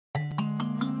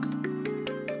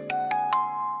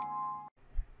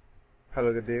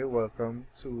Hello, good day. Welcome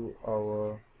to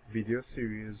our video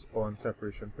series on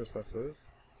separation processes.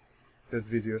 This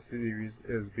video series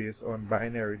is based on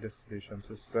binary distillation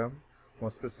system, more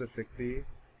specifically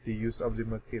the use of the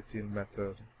Mercaptan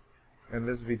method. In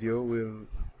this video, we'll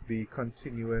be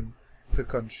continuing to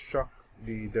construct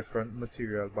the different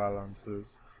material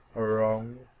balances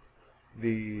around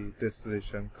the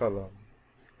distillation column.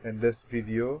 In this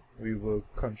video, we will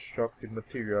construct the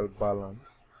material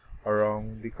balance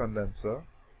around the condenser,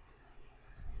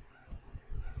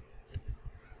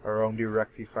 around the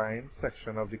rectifying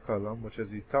section of the column, which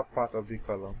is the top part of the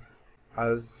column,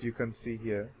 as you can see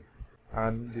here,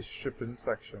 and the stripping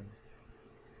section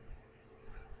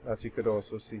that you could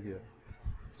also see here.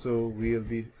 So we'll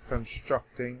be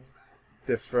constructing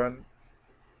different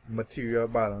material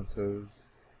balances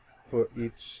for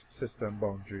each system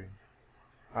boundary,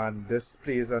 and this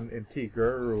plays an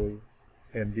integral role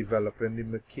in developing the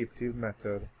Mercaptan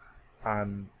method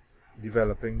and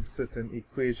developing certain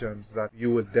equations that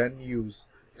you would then use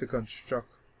to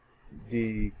construct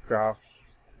the graph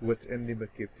within the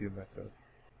Mercaptan method.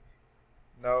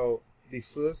 Now, the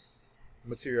first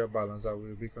material balance that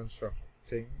we'll be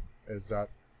constructing is that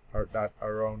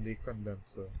around the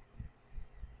condenser.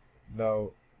 Now,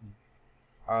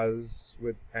 as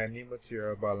with any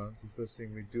material balance, the first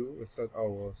thing we do is set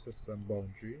our system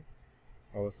boundary.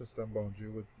 Our system boundary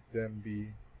would then be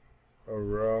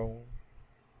around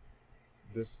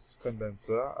this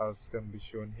condenser, as can be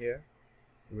shown here,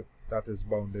 that is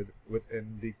bounded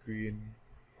within the green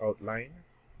outline,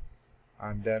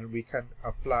 and then we can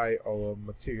apply our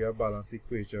material balance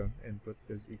equation. Input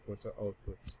is equal to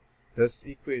output. This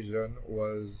equation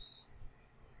was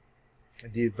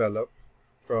developed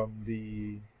from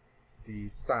the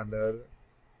standard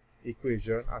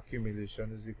equation: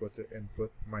 accumulation is equal to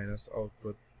input minus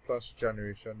output plus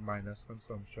generation minus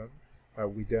consumption,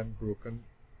 we then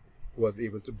was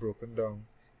able to broken down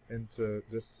into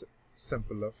this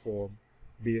simpler form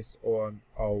based on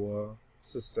our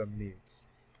system needs.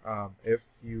 If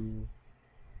you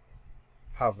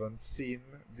haven't seen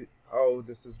how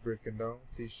this is broken down,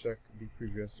 please check the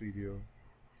previous video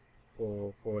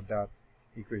for that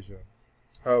equation.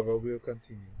 However, we'll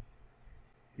continue.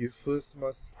 You first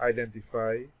must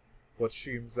identify what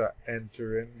streams are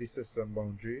entering the system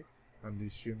boundary and the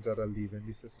streams that are leaving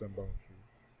the system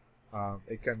boundary.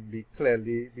 It can be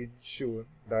clearly been shown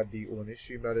that the only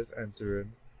stream that is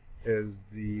entering is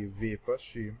the vapor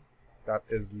stream that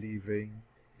is leaving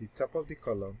the top of the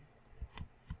column,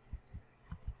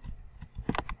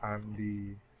 and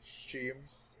the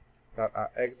streams that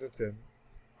are exiting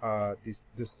are this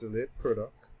distillate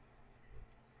product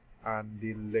and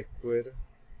the liquid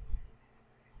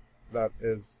that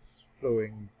is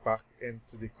flowing back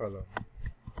into the column.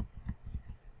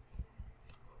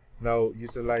 Now,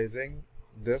 utilizing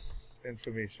this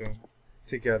information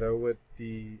together with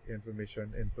the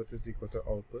information input is equal to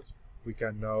output, we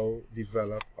can now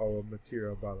develop our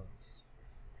material balance.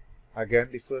 Again,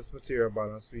 the first material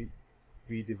balance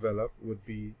we develop would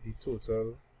be the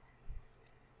total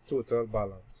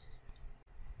balance.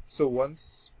 So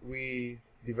once we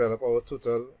develop our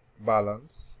total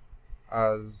balance,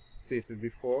 as stated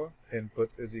before,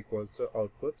 input is equal to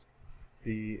output.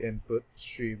 The input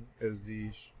stream is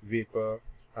the vapor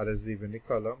that is leaving the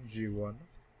column, G1,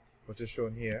 which is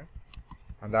shown here,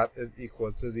 and that is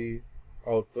equal to the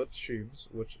output streams,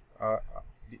 which are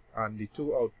and the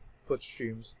two output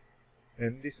streams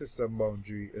in the system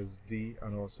boundary is D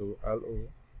and also LO,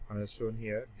 and it's shown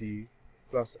here, D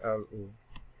plus LO.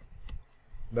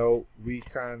 Now we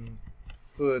can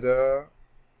further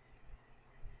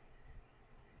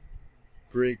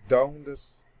break down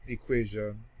this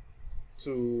equation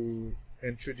to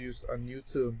introduce a new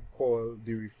term called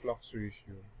the reflux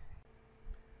ratio.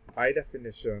 By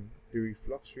definition, the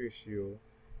reflux ratio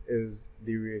is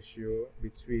the ratio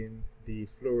between the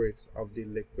flow rate of the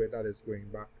liquid that is going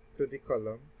back to the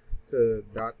column to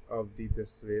that of the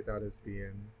distillate that is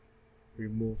being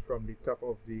removed from the top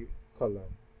of the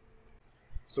column.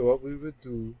 So what we would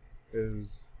do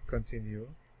is continue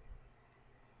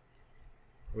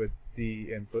with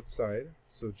the input side.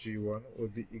 So G1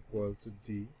 would be equal to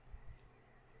D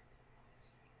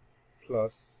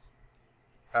plus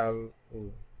LO.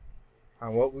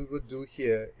 And what we would do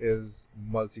here is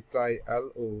multiply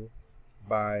LO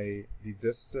by the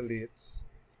distillate,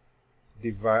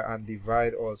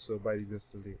 divide also by the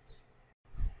distillate.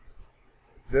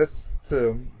 This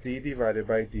term, D divided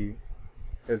by D,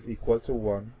 is equal to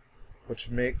 1, which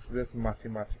makes this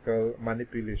mathematical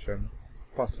manipulation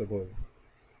possible.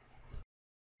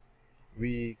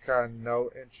 We can now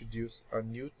introduce a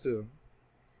new term,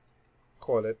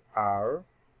 call it R,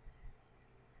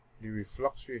 the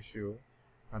reflux ratio,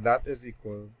 and that is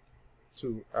equal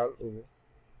to LO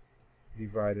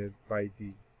divided by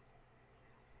D.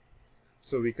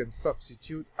 So we can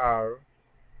substitute R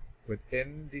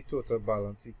within the total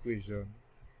balance equation,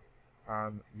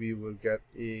 and we will get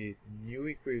a new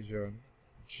equation.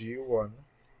 G1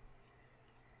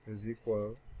 is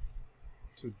equal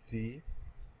to D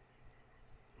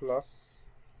plus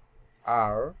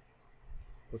R,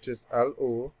 which is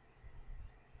LO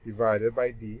divided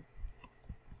by D.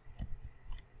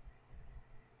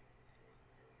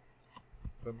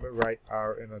 Let me write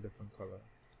R in a different color.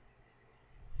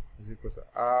 Is equal to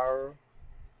R,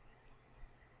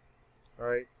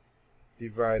 right,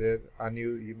 divided, and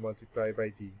you multiply by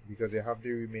D, because you have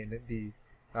the remaining D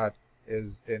that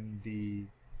is in the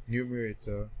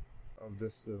numerator of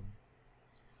this term.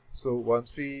 So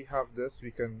once we have this,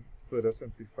 we can further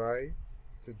simplify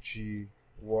to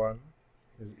G1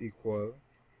 is equal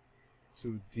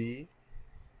to D.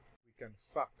 We can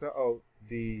factor out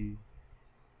the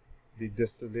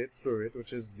distillate fluid,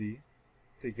 which is D,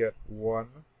 to get 1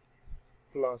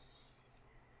 plus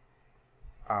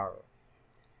R.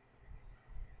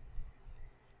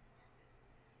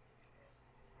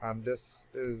 And this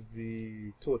is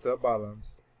the total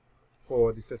balance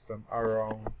for the system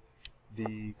around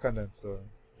the condenser.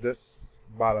 This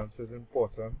balance is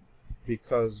important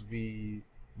because we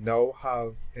now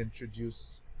have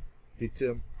introduced the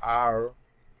term R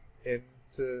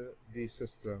into the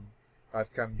system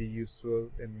that can be useful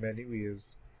in many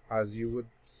ways, as you would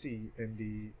see in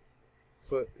the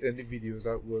videos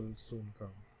that will soon come.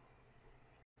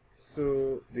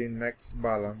 So the next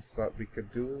balance that we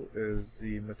could do is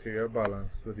the material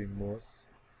balance for the most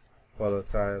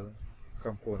volatile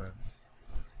component.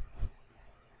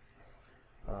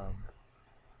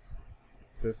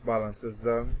 This balance is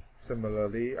done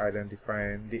similarly,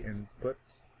 identifying the input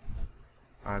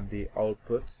and the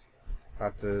output,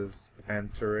 that is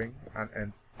entering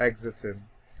and exiting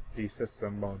the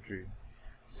system boundary.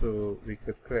 So we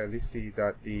could clearly see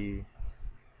that the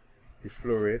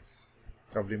flow rates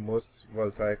of the most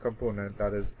volatile component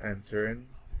that is entering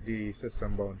the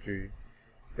system boundary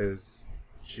is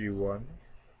G1,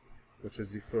 which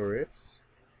is the flow rate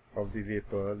of the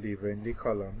vapor leaving the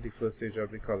column, the first stage of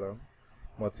the column,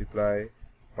 multiplied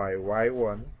by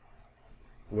Y1,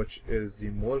 which is the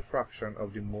mole fraction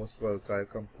of the most volatile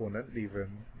component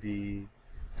leaving the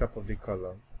top of the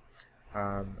column,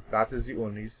 and that is the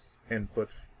only input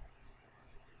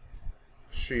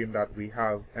stream that we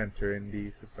have entering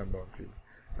the system boundary.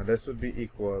 And this would be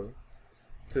equal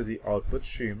to the output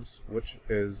streams, which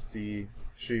is the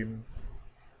stream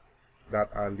that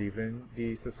are leaving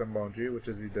the system boundary, which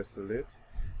is the distillate.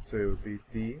 So it would be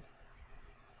D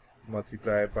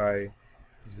multiplied by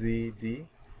ZD,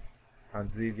 and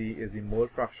ZD is the mole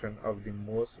fraction of the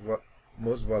most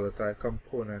volatile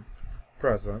component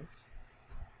present,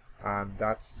 and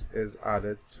that is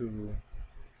added to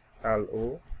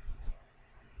LO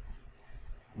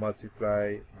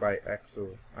multiply by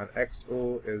XO, and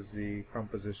XO is the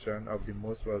composition of the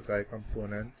most volatile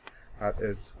component that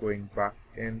is going back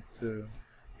into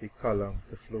the column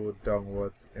to flow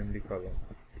downwards in the column.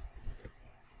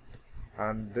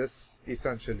 And this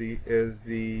essentially is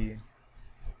the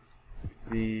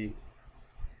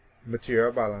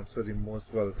material balance for the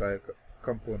most volatile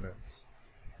component.